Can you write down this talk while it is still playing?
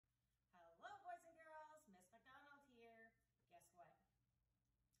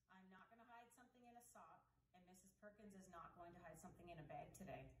Perkins is not going to hide something in a bag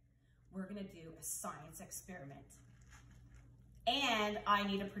today. We're gonna do a science experiment. And I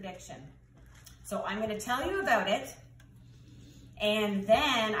need a prediction. So I'm gonna tell you about it, and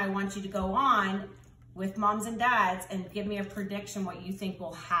then I want you to go on with moms and dads and give me a prediction what you think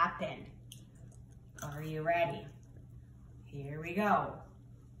will happen. Are you ready? Here we go.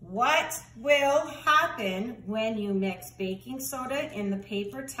 What will happen when you mix baking soda in the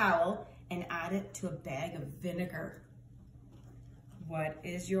paper towel and add it to a bag of vinegar? What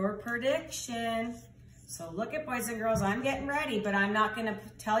is your prediction? So look at boys and girls, I'm getting ready, but I'm not gonna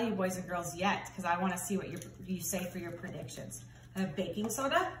tell you boys and girls yet because I wanna see what you say for your predictions. I have baking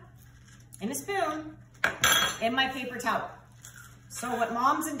soda and a spoon in my paper towel. So what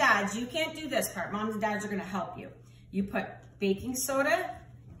moms and dads, you can't do this part. Moms and dads are gonna help you. You put baking soda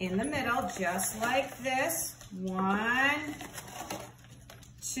in the middle, just like this. 1,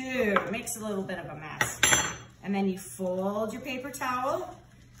 2, makes a little bit of a mess. And then you fold your paper towel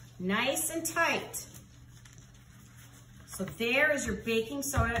nice and tight. So there is your baking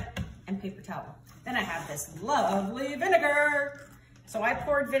soda and paper towel. Then I have this lovely vinegar. So I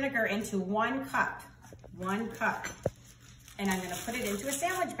poured vinegar into 1 cup, and I'm gonna put it into a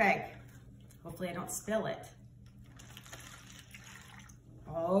sandwich bag. Hopefully I don't spill it.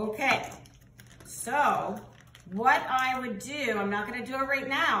 Okay, so what I would do, I'm not gonna do it right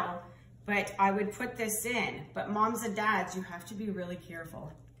now, but I would put this in. But moms and dads, you have to be really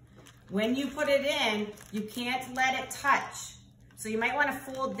careful. When you put it in, you can't let it touch. So you might wanna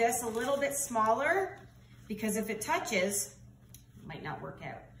fold this a little bit smaller because if it touches, it might not work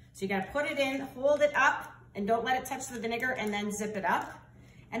out. So you gotta put it in, hold it up, and don't let it touch the vinegar, and then zip it up.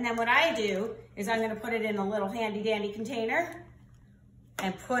 And then what I do is I'm gonna put it in a little handy dandy container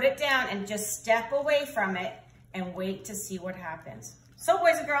and put it down and just step away from it and wait to see what happens. So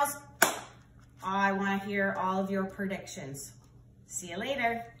boys and girls, I wanna hear all of your predictions. See you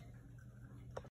later.